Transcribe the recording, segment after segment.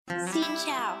Xin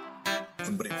chào.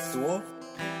 Konbankonnichiwa.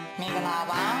 มีเวลา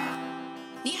ว่าง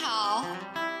นี่ฮาว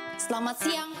Selamat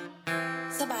siang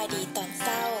สบายดีตอนเ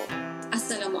ช้า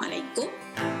Assalamualaikum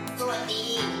สวัสดี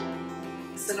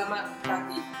Selamat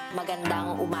pagi Magandang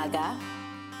umaga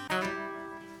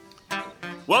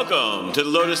Welcome to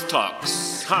the Lotus Talks.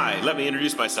 Hi, let me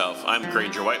introduce myself. I'm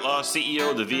Granger Whitelaw, CEO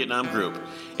of the Vietnam Group,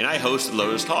 and I host the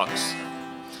Lotus Talks,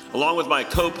 along with my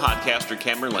co-podcaster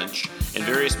Cameron Lynch and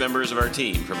various members of our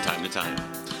team from time to time.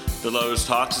 The Lotus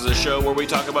Talks is a show where we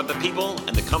talk about the people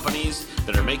and the companies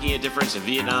that are making a difference in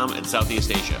Vietnam and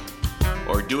Southeast Asia,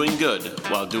 or doing good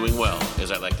while doing well,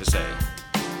 as I like to say.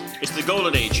 It's the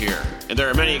golden age here, and there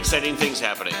are many exciting things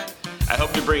happening. I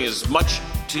hope to bring as much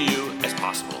to you as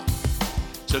possible.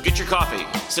 So get your coffee,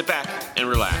 sit back, and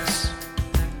relax.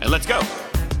 And let's go.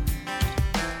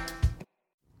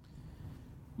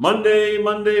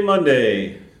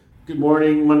 Monday. Good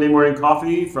morning, Monday morning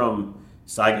coffee from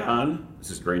Saigon.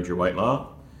 This is Granger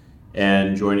Whitelaw.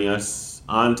 And joining us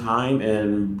on time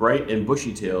and bright and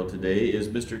bushy-tailed today is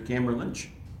Mr. Cameron Lynch.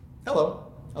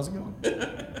 Hello. How's it going? Did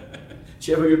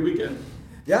you have a good weekend?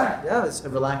 Yeah, it's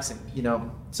relaxing. You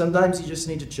know, sometimes you just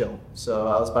need to chill. So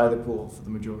I was by the pool for the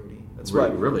majority. That's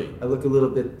right. Really? I look a little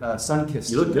bit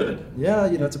sun-kissed. You look good. Yeah,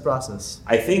 it's a process.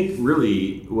 I think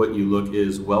really what you look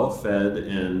is well-fed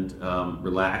and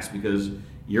relaxed because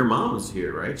your mom's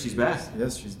here, right? She's back.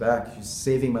 Yes, she's back. She's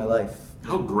saving my life.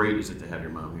 How great is it to have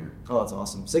your mom here? Oh, it's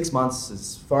awesome. 6 months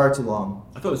is far too long.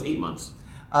 I thought it was 8 months.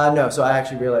 No, so I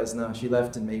actually realized, no, she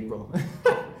left in April.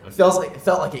 It felt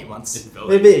like 8 months.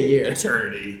 Maybe a year.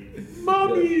 Eternity.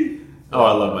 Mommy! Yeah. Oh,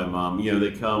 I love my mom.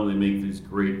 They come, they make these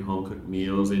great home-cooked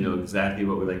meals. They know exactly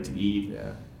what we like to eat.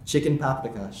 Yeah. Chicken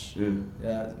paprikash.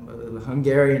 Yeah.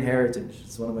 Hungarian heritage.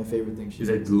 It's one of my favorite things. Is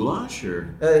that goulash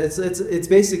or? It's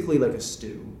basically like a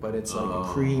stew, but it's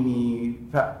like creamy.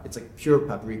 It's like pure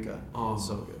paprika. Oh, it's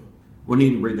so good. We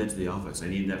need to bring that to the office. I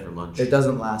need that for lunch. It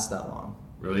doesn't last that long.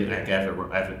 Really? I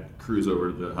have to cruise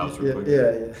over to the house real quick.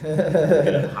 Yeah.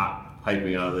 Get a hot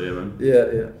piping out of the oven.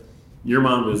 Yeah. Your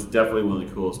mom is definitely one of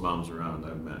the coolest moms around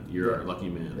I've met. You're a lucky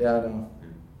man. Yeah, I know.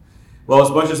 Well, as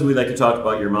much as we like to talk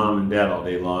about your mom and dad all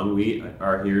day long, we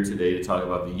are here today to talk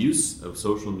about the use of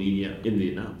social media in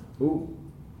Vietnam. Ooh,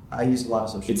 I use a lot of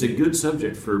social media. It's a good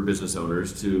subject for business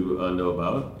owners to know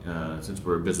about, since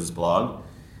we're a business blog.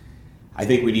 I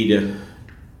think we need to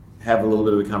have a little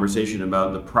bit of a conversation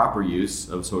about the proper use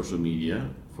of social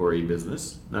media for a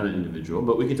business, not an individual,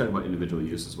 but we can talk about individual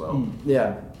use as well.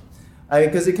 Yeah.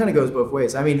 Because it kind of goes both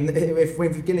ways. I mean, if we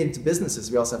get into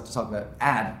businesses, we also have to talk about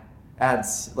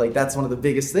ads. Like that's one of the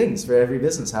biggest things for every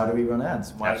business. How do we run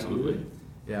ads? Absolutely.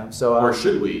 Yeah. So. Or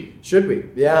should we? Should we?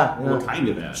 Yeah. What kind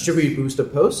of ads? Should we boost a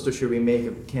post or should we make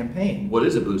a campaign? What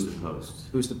is a boosted post?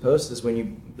 Boosted post is when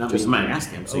you. Not just somebody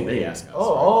ask them, so they ask us.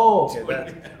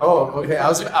 Okay. I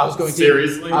was going deep.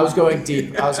 Seriously? I was going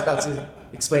deep. I was about to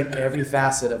explain every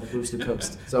facet of a boosted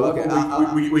post. So okay,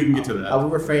 we can get to that. I will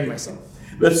refrain myself.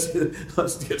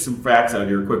 Let's get some facts out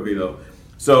here quickly though.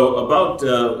 So about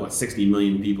 60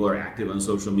 million people are active on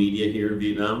social media here in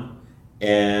Vietnam,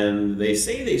 and they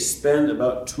say they spend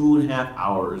about 2.5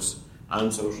 hours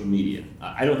on social media.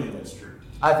 I don't think that's true.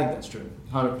 I think that's true,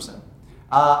 100%.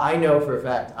 I know for a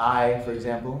fact. For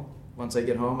example, once I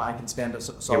get home, I can spend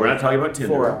we're not talking about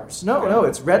Tinder. 4 hours. No,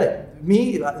 it's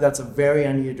Reddit. That's a very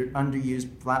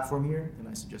underused platform here, and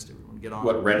I suggest everyone get on.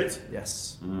 What, Reddit?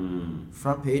 Yes.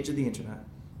 Front page of the internet.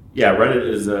 Yeah, Reddit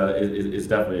is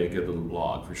definitely a good little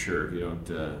blog for sure.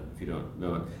 If you don't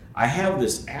know it, I have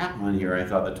this app on here. I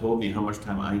thought that told me how much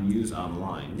time I use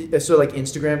online. So like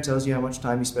Instagram tells you how much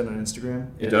time you spend on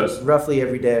Instagram. It does. Roughly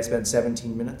every day, I spend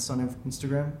 17 minutes on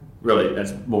Instagram. Really,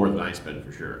 that's more than I spend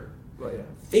for sure. Well, yeah.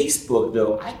 Facebook,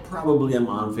 though, I probably am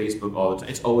on Facebook all the time.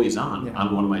 It's always on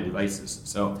one of my devices.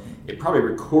 So it probably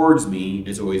records me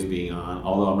as always being on,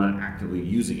 although I'm not actively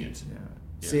using it.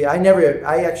 Yeah. See,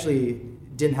 I actually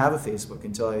didn't have a Facebook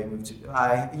until I moved to,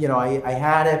 I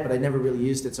had it, but I never really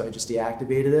used it, so I just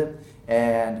deactivated it.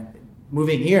 And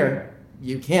moving here,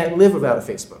 you can't live without a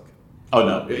Facebook. Oh,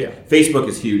 no. Yeah. Facebook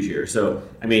is huge here. So,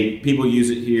 I mean, people use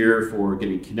it here for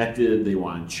getting connected. They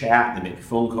want to chat. They make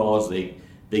phone calls. They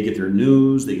get their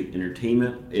news. They get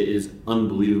entertainment. It is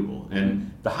unbelievable.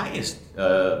 And the highest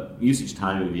usage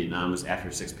time in Vietnam is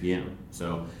after 6 p.m.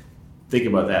 So think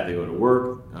about that. They go to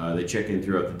work. They check in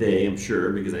throughout the day, I'm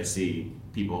sure, because I see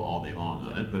people all day long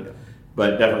on it.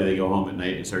 But definitely they go home at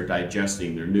night and start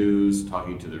digesting their news,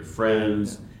 talking to their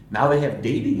friends. Now they have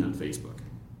dating on Facebook.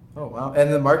 Oh, wow.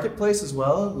 And the marketplace as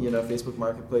well, Facebook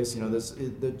Marketplace,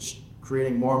 they're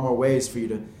creating more and more ways for you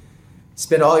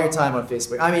spend all your time on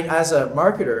Facebook. I mean, as a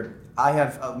marketer, I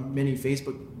have many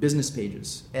Facebook business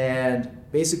pages, and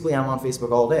basically I'm on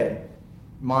Facebook all day,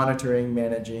 monitoring,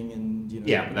 managing, and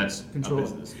but that's controlling. a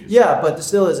business use. Yeah, but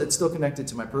it's still connected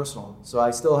to my personal, so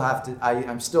I still have to.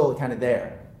 I'm still kind of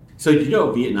there. So you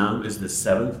know Vietnam is the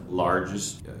 7th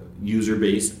largest user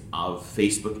base of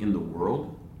Facebook in the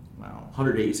world? Wow.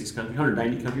 186 countries,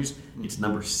 190 countries. It's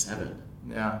number 7.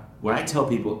 Yeah. When I tell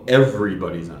people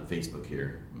everybody's on Facebook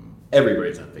here,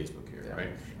 everybody's on Facebook here, Yeah. right?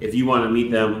 If you want to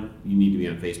meet them, you need to be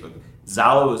on Facebook.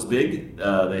 Zalo is big.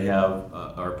 They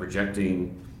are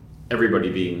projecting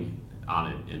everybody being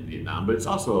on it in Vietnam, but it's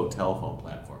also a telephone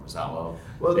platform. Zalo.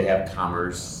 Well, they have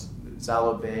commerce.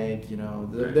 Zalo Bank,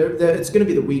 it's going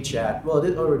to be the WeChat. Well,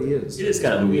 it already is. It is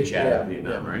kind of the WeChat in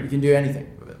Vietnam, right? You can do anything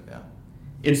with it. Yeah.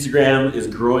 Instagram is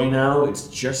growing now. It's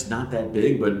just not that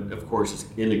big, but of course it's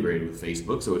integrated with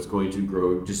Facebook, so it's going to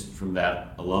grow just from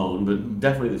that alone. But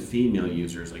definitely the female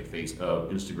users like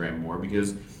Instagram more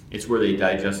because it's where they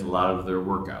digest a lot of their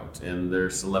workout and their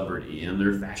celebrity and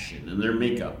their fashion and their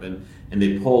makeup, and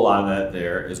they pull a lot of that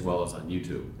there as well as on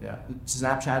YouTube. Yeah.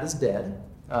 Snapchat is dead.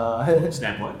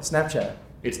 Snap what? Snapchat.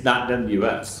 It's not done in the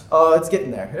U.S. Oh, it's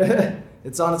getting there.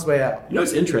 It's on its way out. You know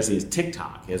what's interesting is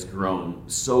TikTok has grown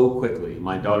so quickly.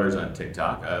 My daughter's on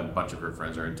TikTok. A bunch of her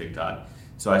friends are on TikTok.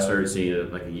 So I started seeing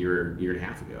it like a year and a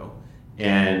half ago.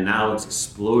 And now it's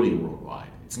exploding worldwide.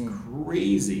 It's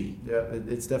crazy. Yeah,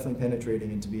 it's definitely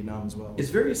penetrating into Vietnam as well. It's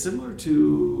very similar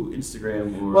to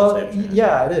Instagram or Snapchat.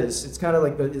 Yeah, it is. It's kind of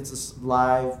like, it's a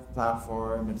live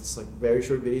platform. It's like very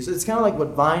short videos. It's kind of like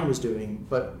what Vine was doing,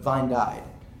 but Vine died.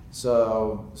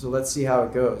 So let's see how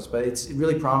it goes. But it's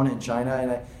really prominent in China,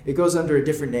 and it goes under a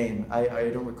different name.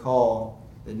 I don't recall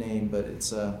the name, but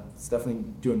it's definitely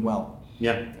doing well.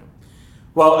 Yeah.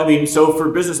 Well, I mean, so for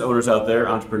business owners out there,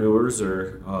 entrepreneurs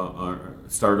or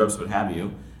startups, what have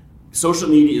you, social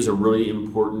media is a really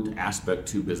important aspect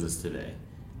to business today.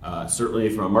 Certainly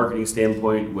from a marketing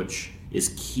standpoint, which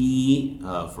is key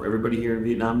for everybody here in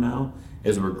Vietnam now,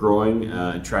 as we're growing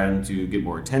and trying to get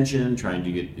more attention, trying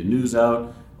to get the news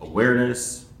out,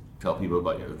 awareness, tell people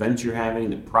about your events you're having,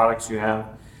 the products you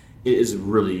have. It is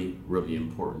really, really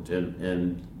important.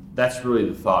 And that's really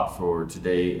the thought for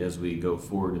today as we go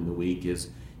forward in the week is,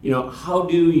 how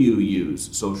do you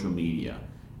use social media?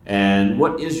 And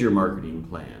what is your marketing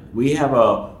plan? We have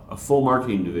a full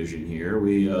marketing division here.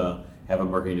 We have a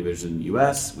marketing division in the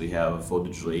U.S. We have a full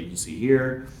digital agency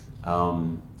here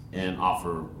and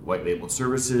offer white label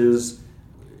services.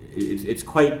 It's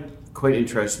quite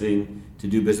interesting to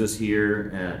do business here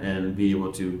and be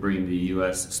able to bring the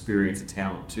U.S. experience and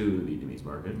talent to the Vietnamese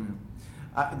market.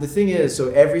 The thing is, so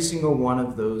every single one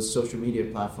of those social media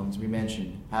platforms we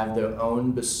mentioned have their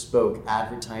own bespoke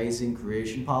advertising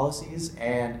creation policies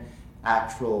and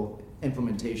actual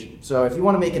implementation. So if you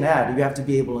want to make an ad, you have to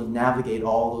be able to navigate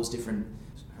all those different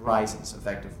horizons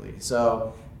effectively.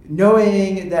 So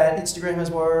knowing that Instagram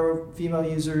has more female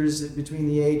users between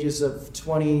the ages of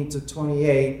 20 to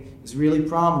 28 is really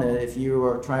prominent if you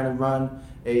are trying to run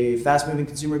a fast-moving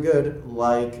consumer good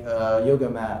like a yoga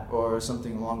mat or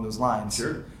something along those lines.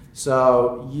 Sure.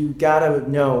 So you gotta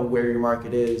know where your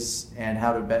market is and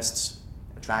how to best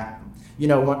attract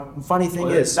them. One funny thing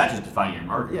is... It's not just defining your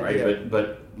market, right? Yeah.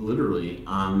 But literally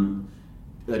on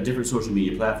different social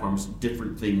media platforms,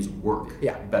 different things work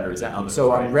better than others.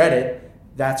 So right? on Reddit,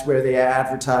 that's where they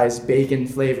advertise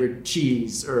bacon-flavored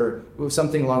cheese or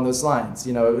something along those lines.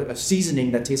 A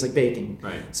seasoning that tastes like bacon.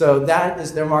 Right. So that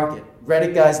is their market.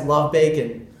 Reddit guys love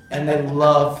bacon and they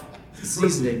love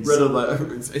seasonings.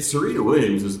 Serena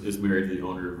Williams is married to the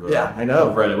owner of I know.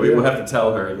 of Reddit. We will have to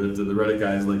tell her that the Reddit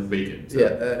guys like bacon. So.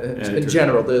 In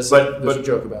general, there's a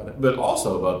joke about it. But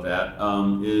also about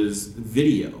that is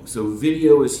video. So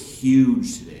video is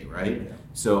huge today, right? Yeah.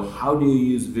 So how do you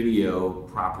use video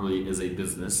properly as a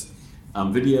business?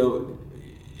 Video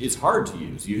is hard to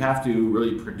use. You have to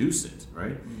really produce it,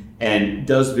 right? Mm-hmm. And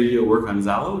does video work on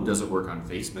Zalo? Does it work on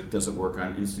Facebook? Does it work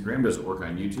on Instagram? Does it work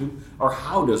on YouTube? Or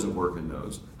how does it work in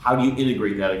those? How do you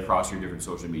integrate that across your different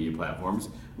social media platforms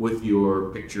with your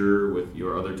picture, with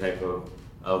your other type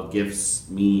of GIFs,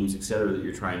 memes, etc. that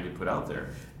you're trying to put out there?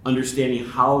 Understanding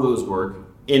how those work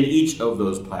in each of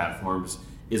those platforms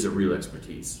is a real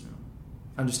expertise.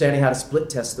 Understanding how to split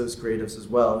test those creatives as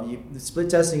well. The split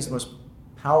testing is the most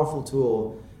powerful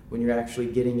tool when you're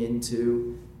actually getting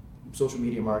into social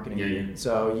media marketing. Yeah.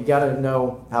 So you got to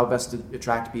know how best to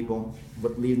attract people,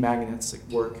 what lead magnets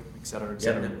work, et cetera, et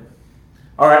cetera. Yeah.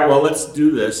 All right, well, let's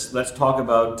do this. Let's talk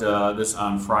about this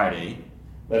on Friday.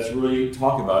 Let's really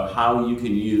talk about how you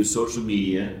can use social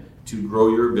media to grow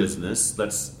your business.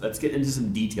 Let's get into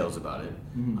some details about it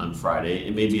on Friday.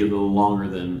 It may be a little longer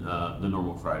than the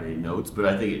normal Friday notes, but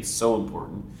I think it's so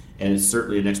important, and it's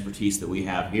certainly an expertise that we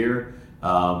have here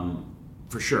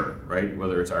for sure, right?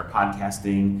 Whether it's our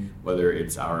podcasting, whether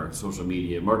it's our social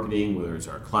media marketing, whether it's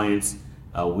our clients,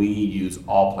 we use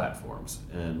all platforms,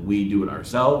 and we do it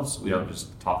ourselves. We don't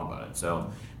just talk about it. So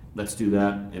let's do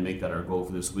that and make that our goal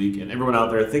for this week. And everyone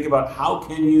out there, think about how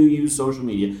can you use social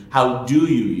media? How do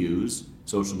you use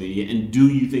social media? And do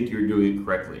you think you're doing it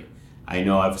correctly? I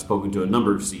know I've spoken to a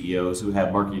number of CEOs who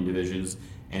have marketing divisions,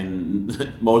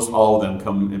 and most all of them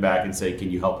come back and say, can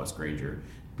you help us, Granger?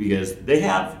 Because they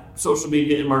have social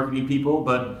media and marketing people,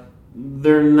 but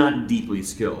they're not deeply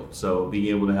skilled. So being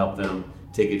able to help them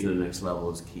take it to the next level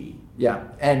is key. Yeah,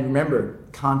 and remember,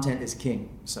 content is king.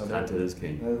 So Content is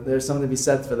king. There's something to be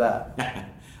said for that.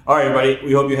 All right, everybody.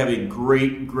 We hope you have a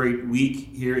great week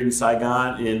here in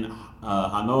Saigon, in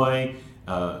Hanoi,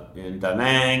 in Da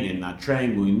Nang, in Nha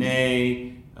Trang, Bui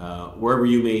Nha, wherever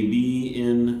you may be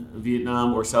in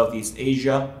Vietnam or Southeast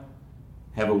Asia.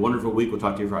 Have a wonderful week. We'll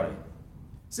talk to you Friday.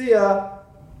 See ya.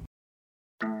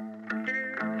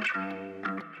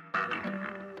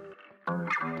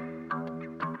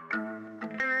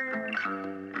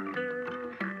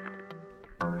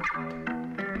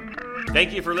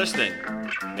 Thank you for listening.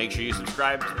 Make sure you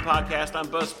subscribe to the podcast on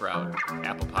Buzzsprout,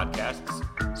 Apple Podcasts,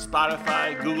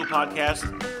 Spotify, Google Podcasts,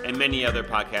 and many other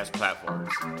podcast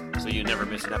platforms, so you never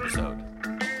miss an episode.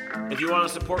 If you want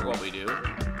to support what we do,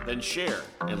 then share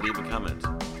and leave a comment.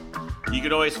 You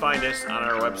can always find us on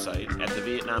our website at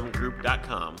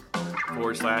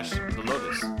thevietnamgroup.com/The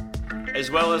Lotus, as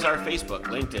well as our Facebook,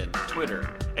 LinkedIn, Twitter,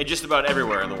 and just about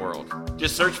everywhere in the world.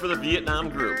 Just search for the Vietnam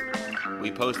Group. We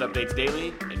post updates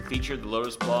daily and feature the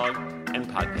Lotus blog and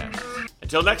podcasts.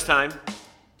 Until next time,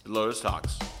 the Lotus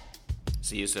Talks.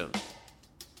 See you soon.